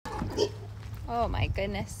Oh my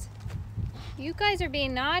goodness. You guys are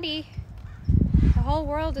being naughty. The whole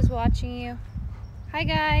world is watching you. Hi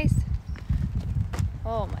guys.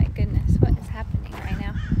 Oh my goodness, what is happening right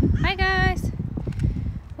now? Hi guys.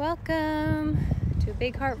 Welcome to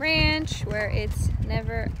Big Heart Ranch, where it's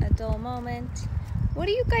never a dull moment. What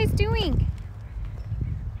are you guys doing?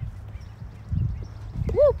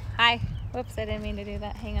 Whoop! Hi. Whoops, I didn't mean to do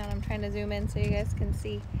that. Hang on, I'm trying to zoom in so you guys can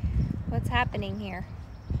see what's happening here.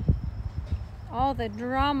 All the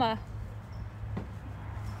drama.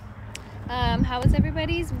 How was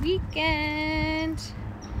everybody's weekend?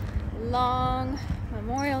 Long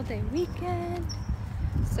Memorial Day weekend.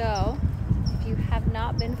 So, if you have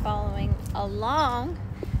not been following along,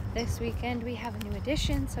 this weekend we have a new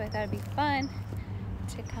addition, so I thought it'd be fun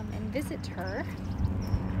to come and visit her.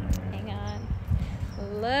 Hang on.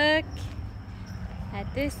 Look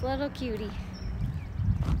at this little cutie.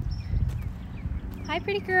 Hi,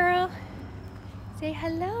 pretty girl. Say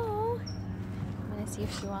hello. I'm gonna see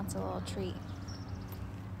if she wants a little treat.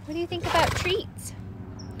 What do you think about treats?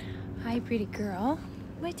 Hi, pretty girl.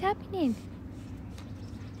 What's happening?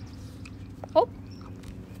 Oh.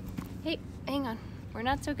 Hey, hang on. We're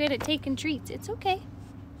not so good at taking treats. It's okay.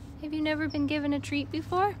 Have you never been given a treat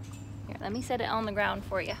before? Here, let me set it on the ground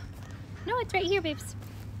for you. No, it's right here, babes.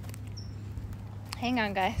 Hang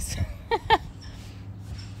on, guys.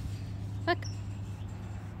 Look.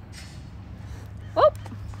 Oh!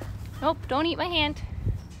 Nope, don't eat my hand.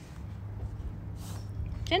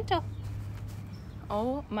 Gentle.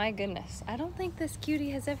 Oh my goodness. I don't think this cutie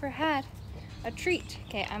has ever had a treat.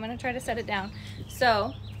 Okay, I'm gonna try to set it down.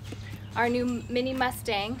 So, our new mini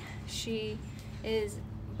Mustang, she is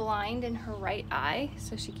blind in her right eye,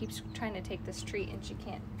 so she keeps trying to take this treat and she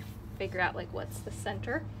can't figure out like what's the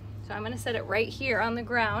center. So I'm gonna set it right here on the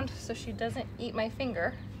ground so she doesn't eat my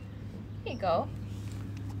finger. Here you go.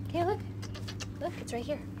 Okay, look. Look, it's right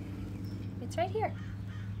here. It's right here.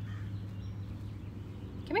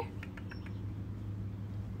 Come here.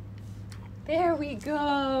 There we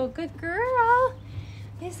go. Good girl.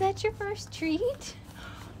 Is that your first treat?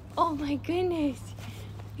 Oh my goodness.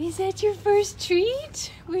 Is that your first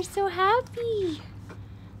treat? We're so happy.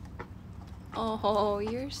 Oh,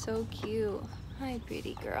 you're so cute. Hi,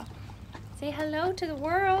 pretty girl. Say hello to the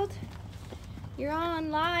world. You're on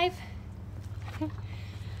live.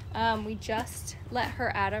 We just let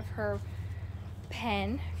her out of her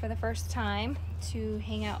pen for the first time to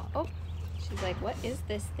hang out. Oh, she's like, what is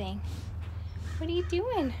this thing? What are you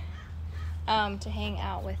doing? To hang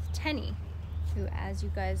out with Tenny, who, as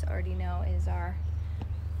you guys already know, is our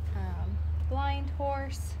blind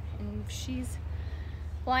horse, and she's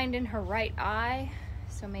blind in her right eye,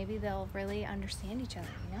 so maybe they'll really understand each other,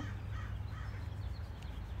 you know?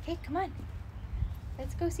 Okay, come on.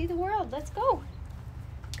 Let's go see the world. Let's go.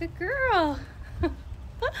 Good girl.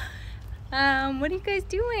 What are you guys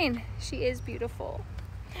doing? She is beautiful.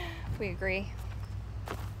 We agree.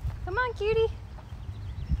 Come on, cutie.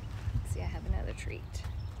 Let's see, I have another treat.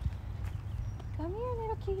 Come here,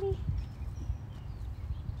 little cutie.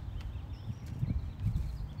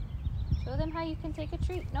 Show them how you can take a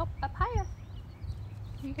treat. Nope, up higher.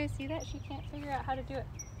 You guys see that? She can't figure out how to do it.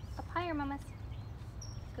 Up higher, mamas.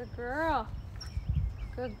 Good girl.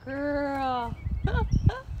 Good girl.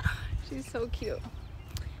 She's so cute.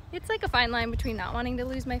 It's like a fine line between not wanting to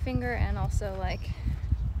lose my finger and also, like,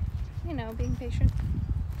 you know, being patient.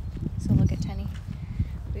 So look at Tenny.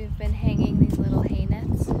 We've been hanging these little hay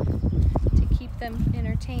nets to keep them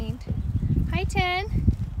entertained. Hi, Ten.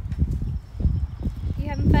 You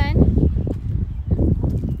having fun?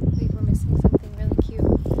 Wait, we're missing something really cute.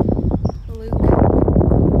 Luke.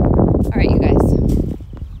 All right, you guys.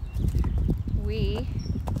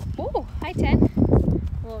 Oh, hi, Ten.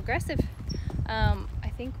 A little aggressive.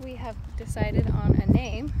 I think we have decided on a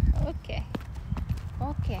name. Okay.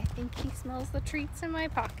 Okay, I think he smells the treats in my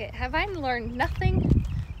pocket. Have I learned nothing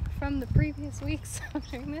from the previous weeks of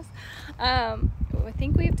doing this? I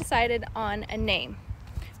think we've decided on a name.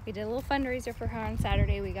 We did a little fundraiser for her on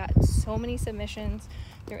Saturday. We got so many submissions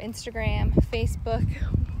through Instagram, Facebook.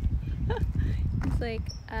 He's like,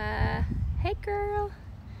 hey girl.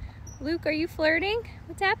 Luke, are you flirting?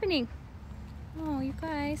 What's happening? Oh, you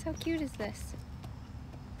guys, how cute is this?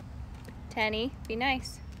 Tenny, be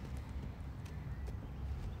nice.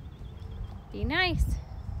 Be nice.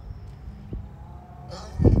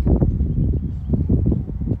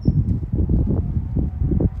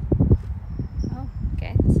 Oh,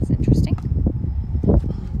 okay, this is interesting.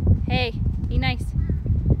 Hey, be nice.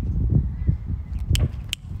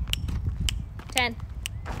 10.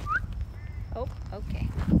 Oh, okay.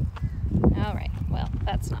 All right, well,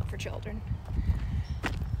 that's not for children.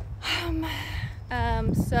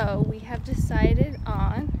 So we have decided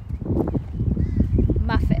on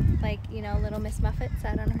Muffet, like, you know, little Miss Muffet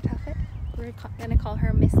sat on her tuffet. We're gonna call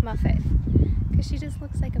her Miss Muffet because she just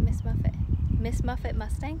looks like a Miss Muffet. Miss Muffet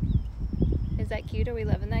Mustang. Is that cute? Are we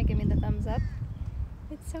loving that? Give me the thumbs up.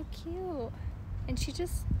 It's so cute. And she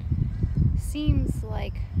just seems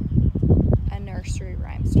like a nursery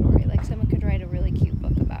rhyme story. Like someone could write a really cute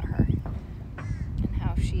book about her and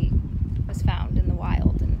how she was found in the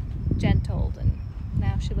wild and gentled, and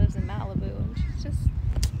now she lives in Malibu, and she's just,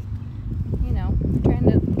 you know, trying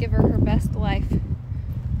to give her her best life.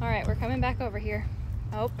 All right, we're coming back over here.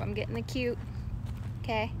 Oh, I'm getting the cute.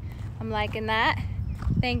 Okay, I'm liking that.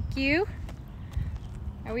 Thank you.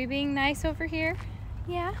 Are we being nice over here?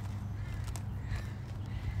 Yeah.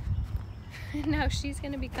 Now she's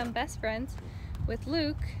gonna become best friends with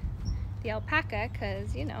Luke, the alpaca,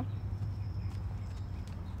 because, you know,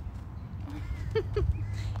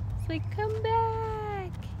 it's like, come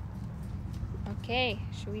back. Okay,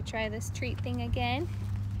 should we try this treat thing again?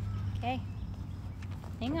 Okay,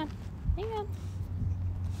 hang on, hang on.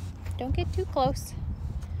 Don't get too close,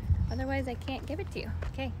 otherwise I can't give it to you.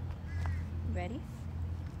 Okay, ready?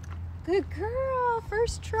 Good girl,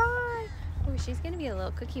 first try. Oh, she's gonna be a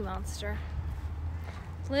little cookie monster.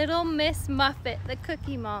 Little Miss Muffet, the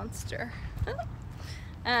cookie monster.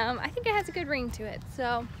 I think it has a good ring to it,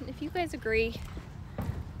 so if you guys agree,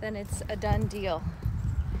 then it's a done deal,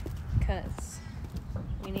 because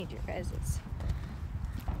we need your guys'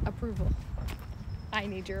 approval. I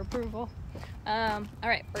need your approval. All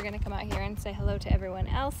right, we're gonna come out here and say hello to everyone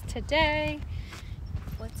else today.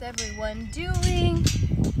 What's everyone doing?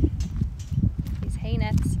 These hay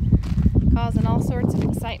nets causing all sorts of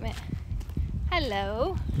excitement.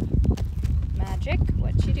 Hello, Magic,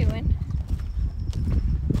 what you doing?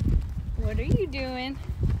 What are you doing?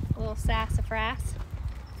 A little sassafras.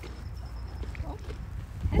 Oh,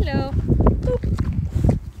 hello. Boop.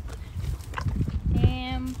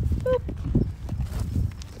 And boop.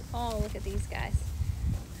 Oh, look at these guys.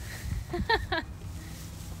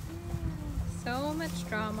 So much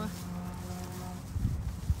drama.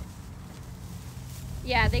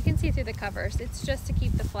 Yeah, they can see through the covers. It's just to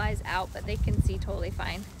keep the flies out, but they can see totally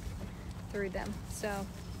fine through them. So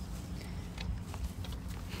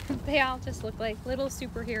they all just look like little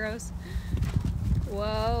superheroes.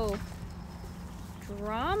 Whoa.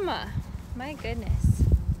 Drama. My goodness.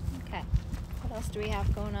 Okay. What else do we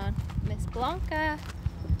have going on? Miss Blanca.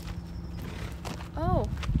 Oh.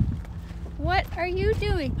 What are you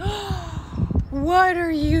doing? What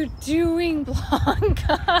are you doing,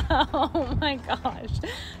 Blanca? Oh my gosh.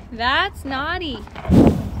 That's naughty.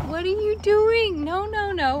 What are you doing? No,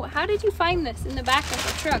 no, no. How did you find this in the back of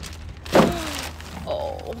the truck?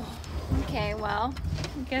 Oh. Okay, well,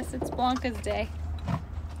 I guess it's Blanca's day.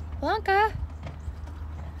 Blanca!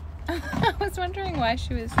 I was wondering why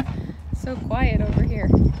she was so quiet over here.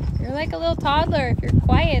 You're like a little toddler. If you're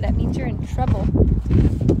quiet, that means you're in trouble.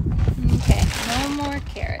 Okay, no more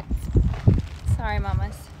carrots. Sorry,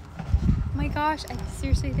 mamas. Oh my gosh, I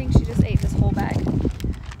seriously think she just ate this whole bag.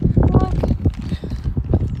 Okay.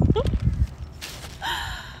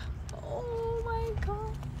 Oh my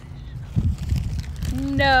gosh.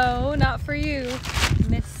 No, not for you,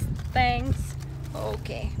 Miss Thanks.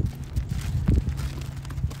 Okay.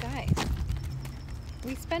 Guys,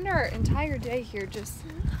 we spend our entire day here just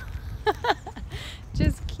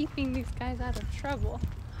keeping these guys out of trouble.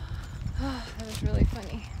 Oh, that was really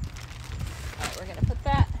funny. Alright, we're gonna put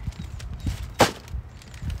that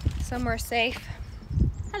somewhere safe.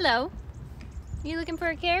 Hello. You looking for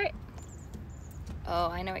a carrot? Oh,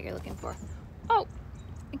 I know what you're looking for. Oh,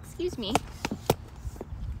 excuse me.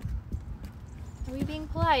 Are we being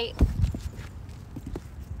polite?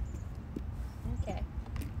 Okay.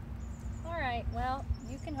 Alright, well,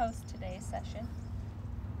 you can host today's session.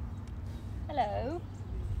 Hello.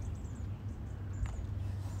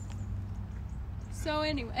 So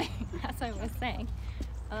anyway, as I was saying,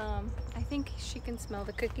 I think she can smell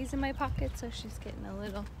the cookies in my pocket, so she's getting a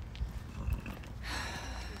little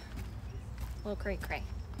cray cray.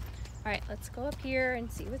 All right, let's go up here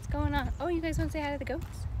and see what's going on. Oh, you guys want to say hi to the goats?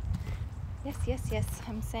 Yes, yes, yes.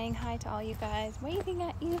 I'm saying hi to all you guys, waving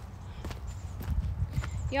at you.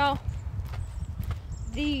 Y'all,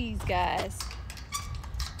 these guys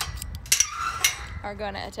are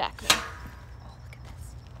gonna attack me.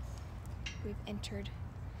 We've entered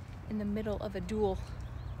in the middle of a duel.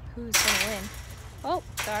 Who's gonna win? Oh,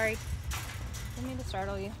 sorry. Didn't mean to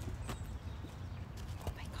startle you.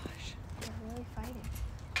 Oh my gosh, they're really fighting.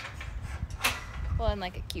 Well, in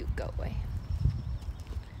like a cute goat way.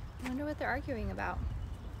 I wonder what they're arguing about.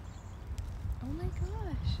 Oh my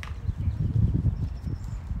gosh.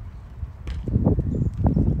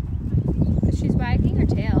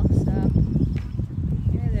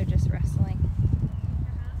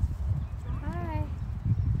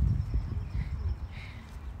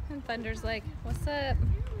 Thunder's like, what's up?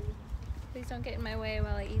 Please don't get in my way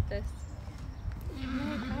while I eat this. Oh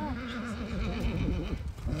my gosh.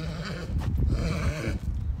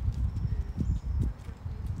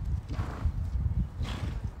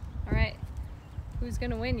 Alright, who's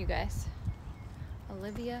gonna win, you guys?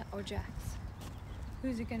 Olivia or Jax?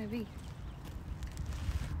 Who's it gonna be?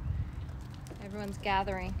 Everyone's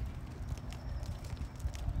gathering.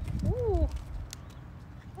 Ooh!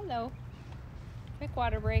 Hello. Quick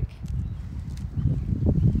water break.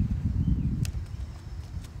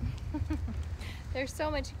 There's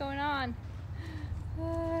so much going on.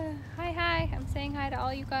 Hi. I'm saying hi to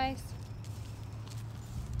all you guys.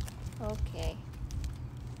 Okay.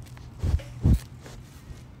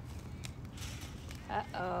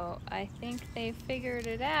 Uh-oh. I think they figured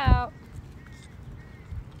it out.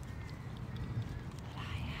 But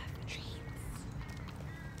I have treats.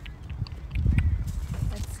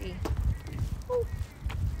 Let's see. Ooh.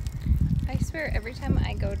 I swear every time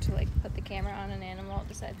I go to like put the camera on an animal, it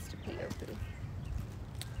decides to pee or poo.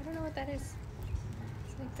 I don't know what that is.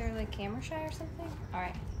 It's like they're like camera shy or something.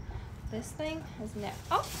 Alright. This thing is never.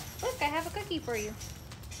 Oh, look, I have a cookie for you.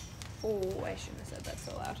 Oh, I shouldn't have said that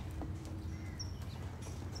so loud.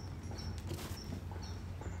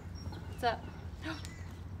 What's up?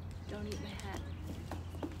 Don't eat my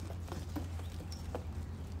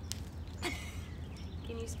hat.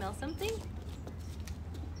 Can you smell something?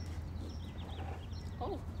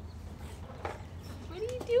 Oh. What are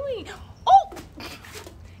you doing? Oh!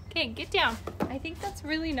 Okay, get down. I think that's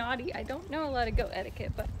really naughty. I don't know a lot of goat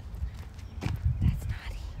etiquette, but that's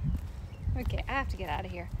naughty. Okay, I have to get out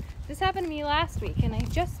of here. This happened to me last week, and I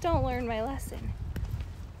just don't learn my lesson.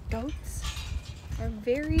 Goats are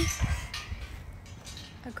very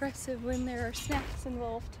aggressive when there are snacks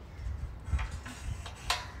involved.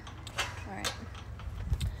 Alright.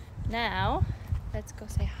 Now, let's go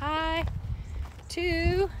say hi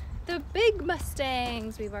to the big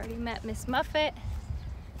Mustangs. We've already met Miss Muffet.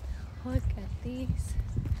 Look at these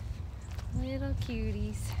little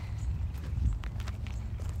cuties.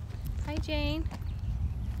 Hi, Jane.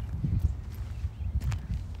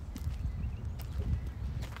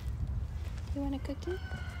 You want a cookie?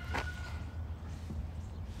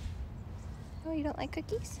 Oh, you don't like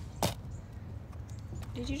cookies?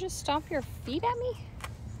 Did you just stomp your feet at me?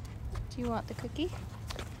 Do you want the cookie?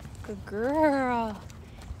 Good girl.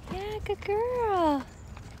 Yeah, good girl.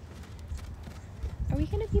 Are we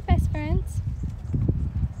gonna be best friends?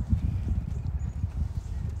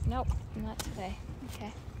 Nope, not today.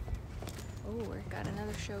 Okay. Oh, we've got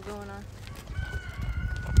another show going on.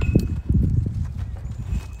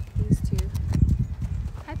 These two.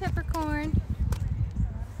 Hi, Peppercorn.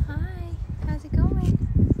 Hi, how's it going?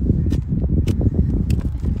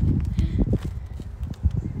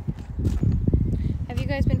 Have you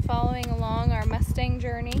guys been following along our Mustang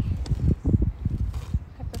journey?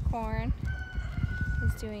 Peppercorn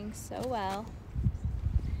is doing so well.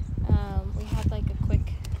 We had like a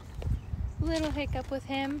quick little hiccup with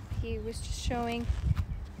him. He was just showing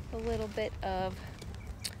a little bit of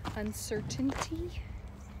uncertainty.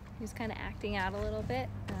 He was kind of acting out a little bit,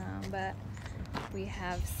 but we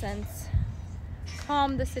have since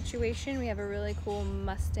calmed the situation. We have a really cool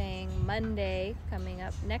Mustang Monday coming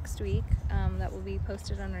up next week that will be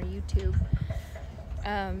posted on our YouTube.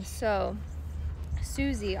 So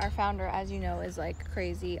Susie, our founder, as you know, is like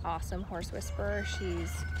crazy awesome horse whisperer.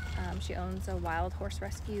 She owns a wild horse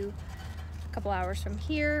rescue a couple hours from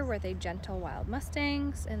here where they gentle wild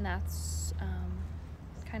Mustangs, and that's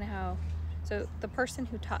kind of how. So the person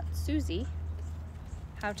who taught Susie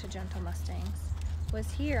how to gentle Mustangs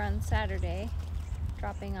was here on Saturday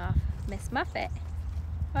dropping off Miss Muffet.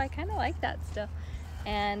 Oh, I kind of like that still.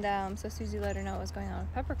 And so Susie let her know what was going on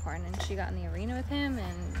with Peppercorn, and she got in the arena with him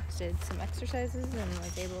and did some exercises and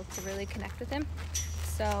was able to really connect with him.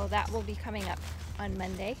 So that will be coming up on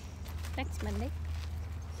Monday, next Monday.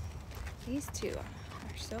 These two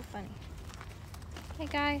are so funny. Hey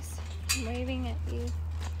guys, I'm waving at you.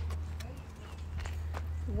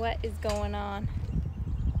 What is going on?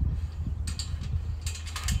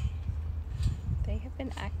 They have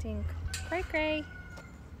been acting cray-cray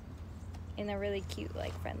in a really cute,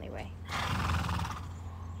 like, friendly way.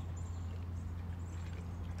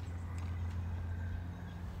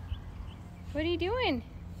 What are you doing?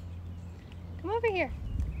 Come over here.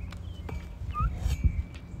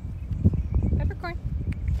 Peppercorn.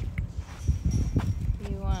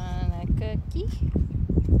 You want a cookie?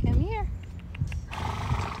 Come here.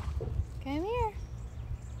 Come here.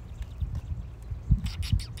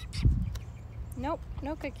 Nope,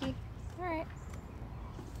 no cookie. All right.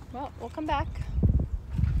 Well, we'll come back.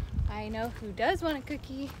 I know who does want a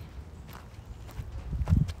cookie.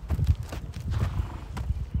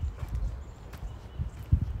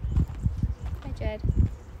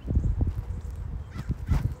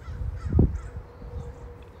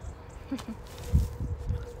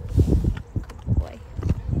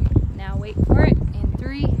 wait for it. In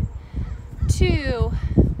 3, 2,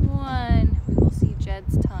 1. We will see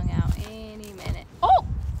Jed's tongue out any minute. Oh!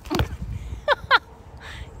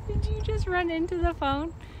 Did you just run into the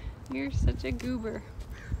phone? You're such a goober.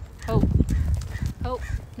 Oh. Oh,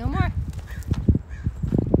 no more.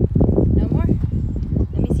 No more.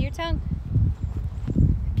 Let me see your tongue.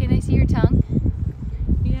 Can I see your tongue?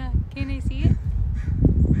 Yeah, can I see it?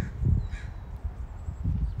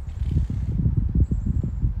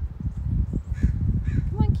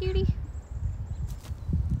 Come on, cutie.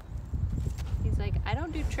 He's like, I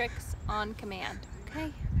don't do tricks on command,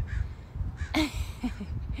 okay?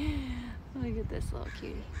 Look at this little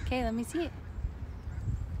cutie. Okay, let me see it.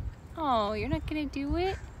 Oh, you're not gonna do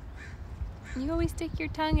it? You always stick your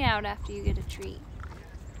tongue out after you get a treat.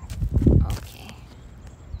 Okay.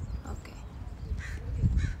 Okay.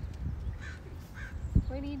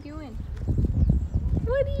 What are you doing?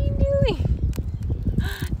 What are you doing?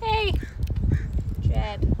 Hey!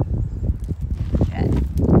 Jed. Jed.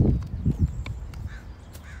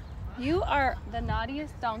 You are the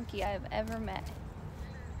naughtiest donkey I've ever met.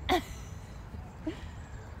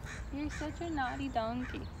 You're such a naughty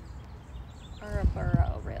donkey. Or a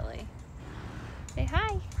burro, really. Say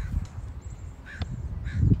hi.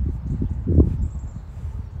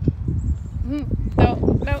 No.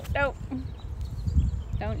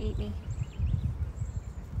 Don't eat me.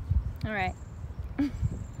 All right. You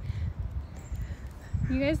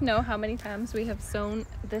guys know how many times we have sewn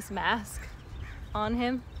this mask on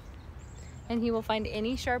him? And he will find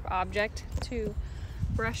any sharp object to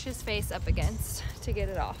brush his face up against to get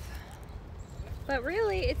it off. But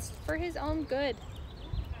really, it's for his own good.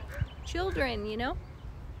 Children, you know?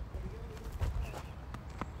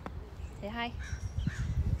 Say hi.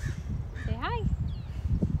 Say hi.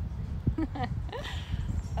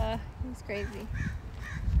 He's crazy.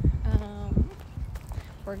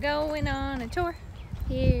 We're going on a tour.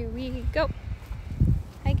 Here we go.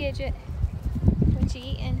 Hi, Gidget. What you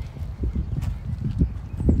eating?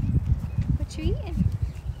 What you eating?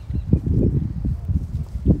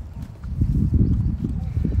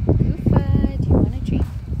 Goofa, do you want a treat?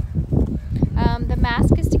 The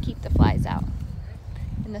mask is to keep the flies out.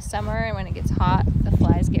 In the summer and when it gets hot, the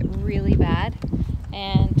flies get really bad.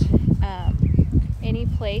 And any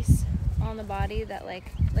place on the body that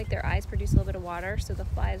like their eyes produce a little bit of water, so the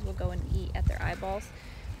flies will go and eat at their eyeballs,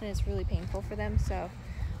 and it's really painful for them. So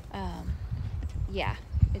yeah,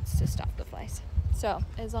 it's to stop the flies. So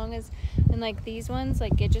as long as, and like these ones,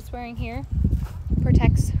 like Gidget's wearing here,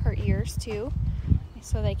 protects her ears too,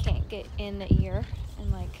 so they can't get in the ear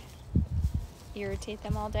and like irritate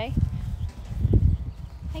them all day.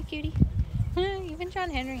 Hi, cutie. Even John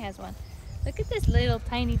Henry has one. Look at this little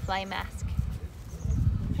tiny fly mask.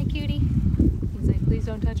 Hi, cutie. He's like, please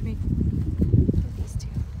don't touch me. Look at these two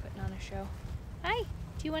putting on a show. Hi,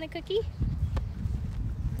 do you want a cookie?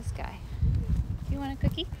 This guy. Do you want a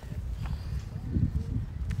cookie?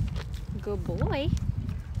 Good boy.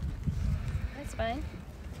 That's fine.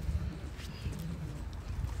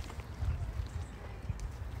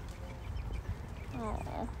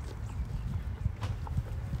 Aww.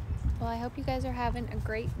 Well, I hope you guys are having a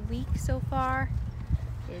great week so far.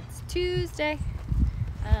 It's Tuesday.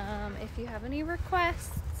 If you have any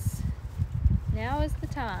requests, now is the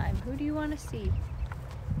time. Who do you want to see?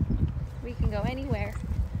 We can go anywhere.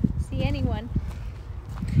 See anyone.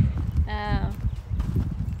 Oh,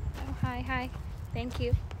 hi. Thank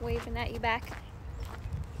you. Waving at you back.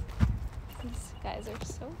 These guys are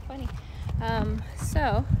so funny.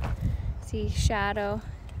 So, see, Shadow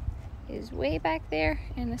is way back there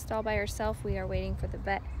in the stall by herself. We are waiting for the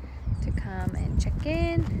vet to come and check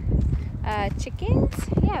in. Chickens?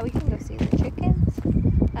 Yeah, we can go see the chickens.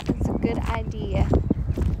 That's a good idea.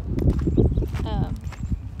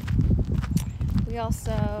 We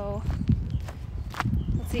also,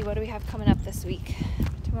 let's see, what do we have coming up this week?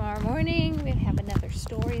 Tomorrow morning, we have another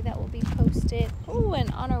story that will be posted. Oh,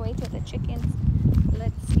 and on our way to the chickens,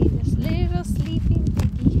 let's see this little sleeping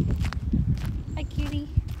piggy. Hi, cutie.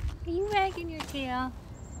 Are you wagging your tail?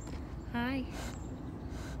 Hi.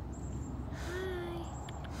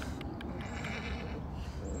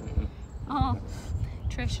 Oh,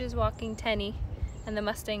 Trish is walking Tenny, and the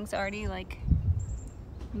Mustang's already like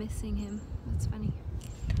missing him. That's funny.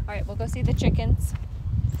 All right, we'll go see the chickens.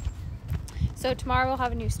 So tomorrow we'll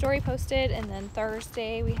have a new story posted, and then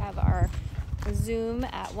Thursday we have our Zoom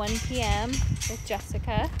at 1 p.m. with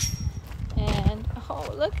Jessica. And oh,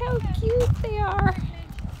 look how cute they are.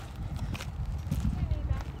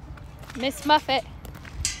 Miss Muffet.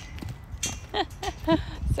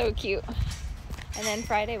 So cute. And then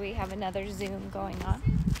Friday we have another Zoom going on.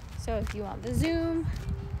 So if you want the Zoom,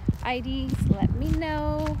 IDs, let me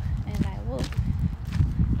know and I will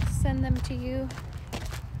send them to you.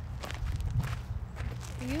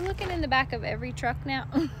 Are you looking in the back of every truck now?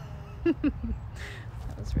 That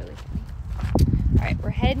was really funny. Alright,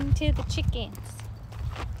 we're heading to the chickens.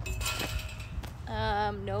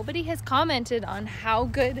 Nobody has commented on how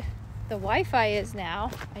good the Wi-Fi is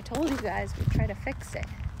now. I told you guys we'd try to fix it.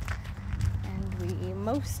 And we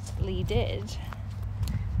mostly did.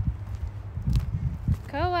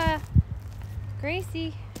 Koa,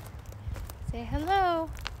 Gracie, say hello.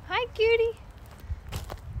 Hi, cutie.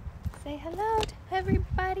 Say hello to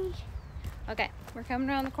everybody. Okay, we're coming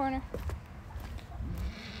around the corner.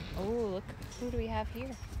 Oh, look, who do we have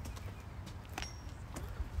here?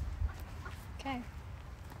 Okay.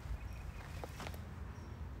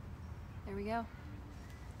 There we go.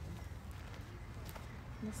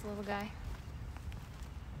 This little guy.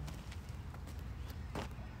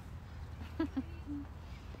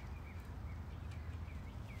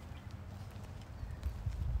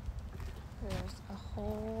 There's a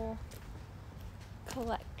whole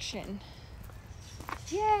collection.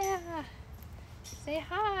 Yeah! Say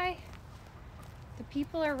hi! The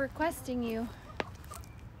people are requesting you.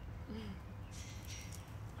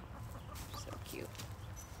 So cute.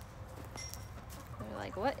 They're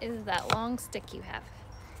like, what is that long stick you have?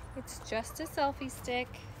 It's just a selfie stick.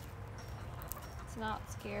 It's not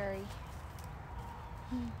scary.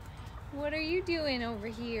 What are you doing over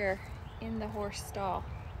here in the horse stall?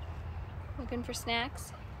 Looking for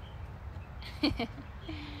snacks? So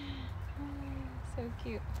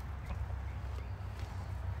cute.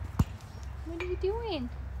 What are you doing?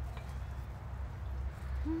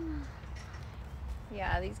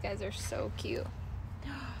 Yeah, these guys are so cute.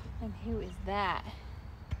 And who is that?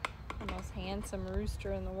 The most handsome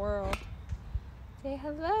rooster in the world. Say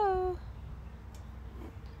hello.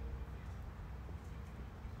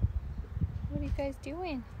 What are you guys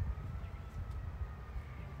doing?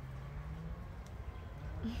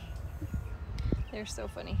 They're so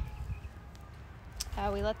funny.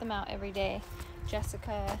 We let them out every day.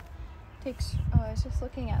 Jessica takes, oh, I was just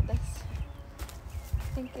looking at this.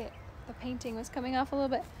 I think the painting was coming off a little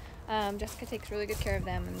bit. Jessica takes really good care of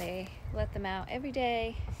them and they let them out every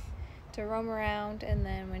day to roam around, and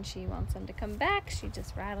then when she wants them to come back, she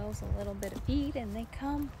just rattles a little bit of bead and they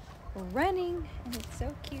come running, and it's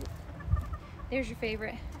so cute. There's your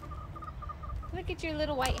favorite. Look at your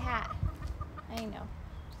little white hat. I know.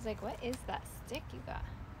 She's like, what is that stick you got?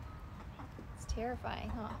 It's terrifying,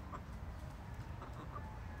 huh?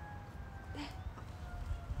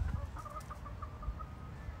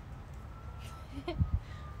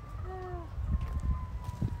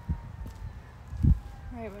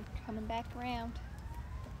 Alright, we're coming back around.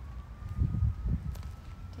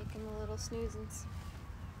 Taking the little snoozins.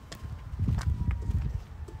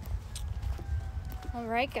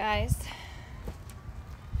 Alright, guys.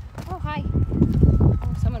 Oh, hi.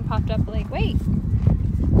 Oh, someone popped up like, wait.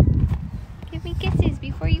 Give me kisses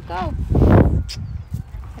before you go.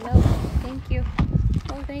 Hello. Thank you.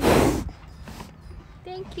 Oh, thank you.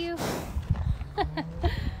 Thank you.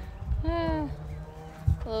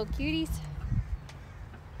 Little cuties.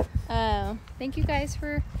 Thank you guys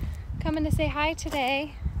for coming to say hi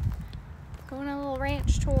today. Going on a little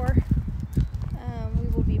ranch tour. We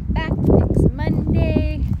will be back next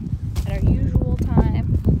Monday at our usual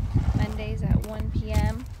time. Mondays at 1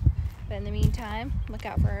 p.m. But in the meantime, look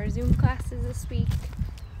out for our Zoom classes this week.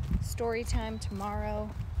 Story time tomorrow.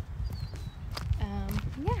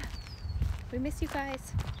 Yeah, we miss you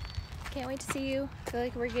guys. Can't wait to see you. I feel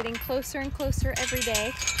like we're getting closer and closer every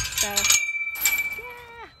day. So,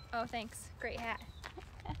 yeah. Oh, thanks. Great hat.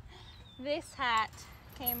 This hat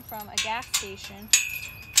came from a gas station.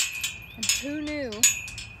 And who knew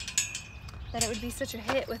that it would be such a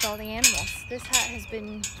hit with all the animals? This hat has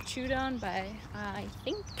been chewed on by, I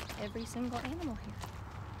think, every single animal here.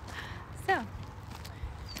 So,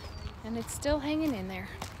 and it's still hanging in there.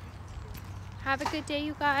 Have a good day,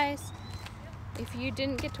 you guys. If you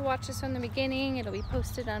didn't get to watch this from the beginning, it'll be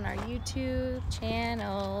posted on our YouTube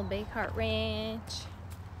channel, Big Heart Ranch.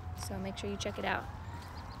 So make sure you check it out.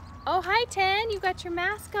 Oh, hi, Ten. You got your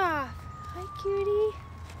mask off. Hi, cutie.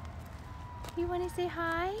 You want to say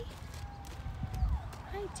hi?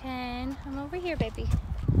 Hi, Ten. I'm over here, baby.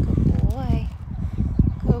 Good boy.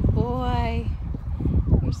 Good boy.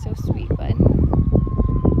 You're so sweet, bud.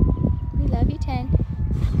 We love you, Ten.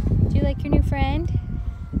 Do you like your new friend?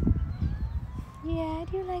 Yeah,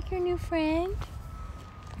 do you like your new friend?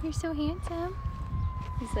 You're so handsome.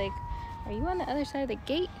 He's like, are you on the other side of the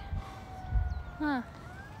gate? Huh.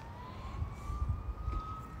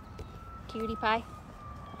 Cutie pie.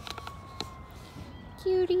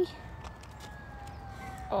 cutie.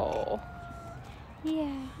 Oh.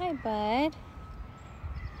 Yeah, hi, bud.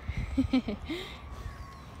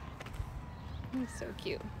 He's so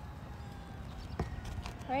cute.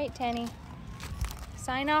 All right, Tenny.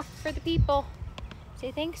 Sign off for the people.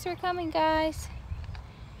 Say thanks for coming, guys.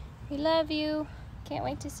 We love you. Can't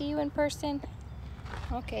wait to see you in person.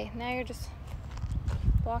 Okay, now you're just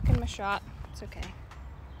blocking my shot. It's okay.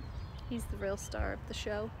 He's the real star of the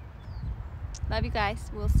show. Love you guys.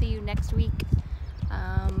 We'll see you next week,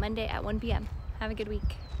 Monday at 1 p.m. Have a good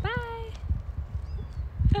week. Bye.